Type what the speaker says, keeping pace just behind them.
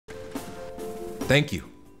Thank you.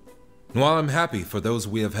 While I'm happy for those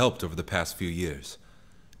we have helped over the past few years,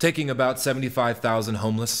 taking about 75,000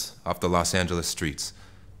 homeless off the Los Angeles streets,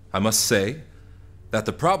 I must say that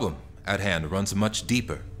the problem at hand runs much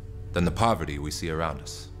deeper than the poverty we see around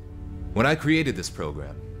us. When I created this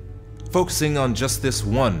program, focusing on just this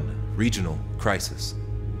one regional crisis,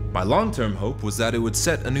 my long-term hope was that it would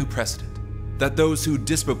set a new precedent, that those who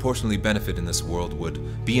disproportionately benefit in this world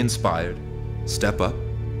would be inspired, step up,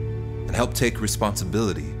 and help take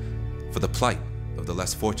responsibility for the plight of the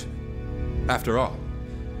less fortunate. After all,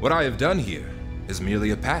 what I have done here is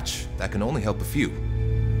merely a patch that can only help a few.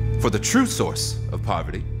 For the true source of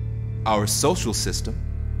poverty, our social system,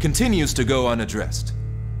 continues to go unaddressed.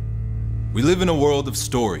 We live in a world of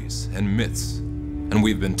stories and myths, and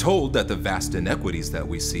we've been told that the vast inequities that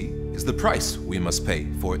we see is the price we must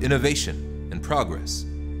pay for innovation and progress.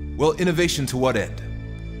 Well, innovation to what end?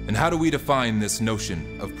 And how do we define this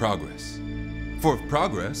notion of progress? For if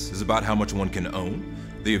progress is about how much one can own,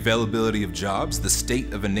 the availability of jobs, the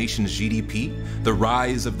state of a nation's GDP, the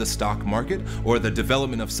rise of the stock market, or the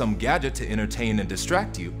development of some gadget to entertain and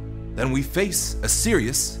distract you, then we face a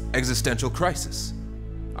serious existential crisis.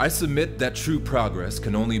 I submit that true progress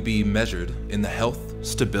can only be measured in the health,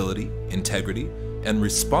 stability, integrity, and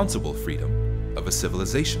responsible freedom of a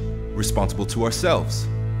civilization, responsible to ourselves,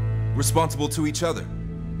 responsible to each other,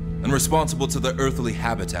 and responsible to the earthly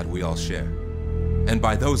habitat we all share. And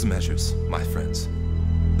by those measures, my friends,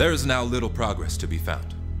 there is now little progress to be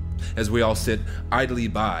found, as we all sit idly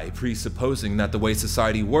by, presupposing that the way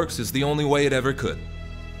society works is the only way it ever could.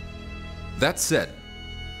 That said,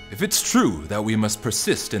 if it's true that we must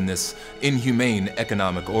persist in this inhumane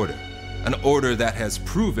economic order, an order that has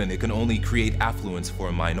proven it can only create affluence for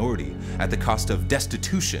a minority at the cost of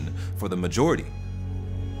destitution for the majority,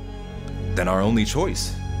 then our only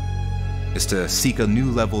choice is to seek a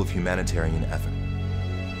new level of humanitarian effort.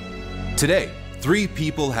 Today, 3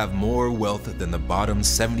 people have more wealth than the bottom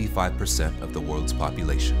 75% of the world's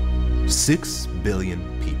population. 6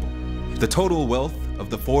 billion people. The total wealth of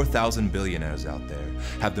the 4,000 billionaires out there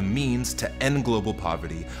have the means to end global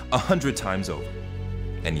poverty 100 times over.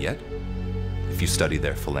 And yet, if you study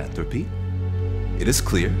their philanthropy, it is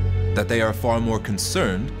clear that they are far more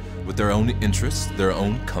concerned with their own interests, their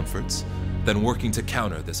own comforts, than working to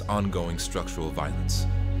counter this ongoing structural violence.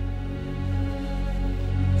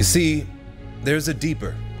 You see, there's a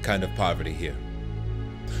deeper kind of poverty here.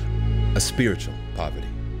 A spiritual poverty.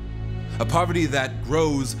 A poverty that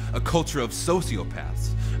grows a culture of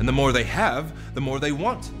sociopaths, and the more they have, the more they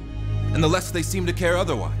want, and the less they seem to care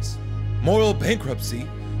otherwise. Moral bankruptcy,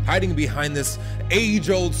 hiding behind this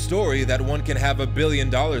age-old story that one can have $1 billion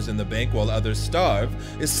in the bank while others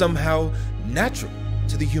starve, is somehow natural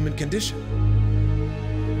to the human condition.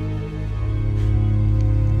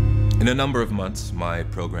 In a number of months, my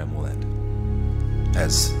program will end,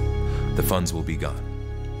 as the funds will be gone.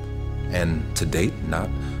 And to date, not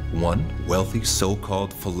one wealthy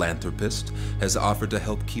so-called philanthropist has offered to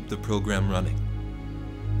help keep the program running.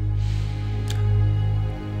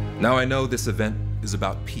 Now I know this event is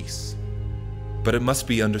about peace, but it must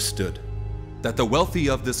be understood that the wealthy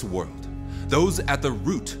of this world, those at the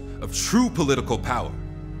root of true political power,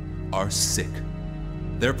 are sick.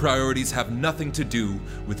 Their priorities have nothing to do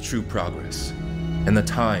with true progress, and the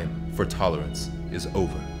time for tolerance is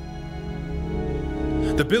over.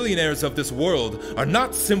 The billionaires of this world are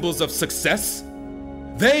not symbols of success.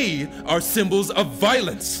 They are symbols of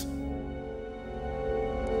violence.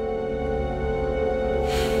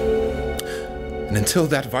 And until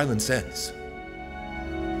that violence ends,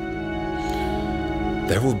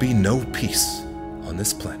 there will be no peace on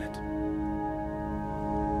this planet.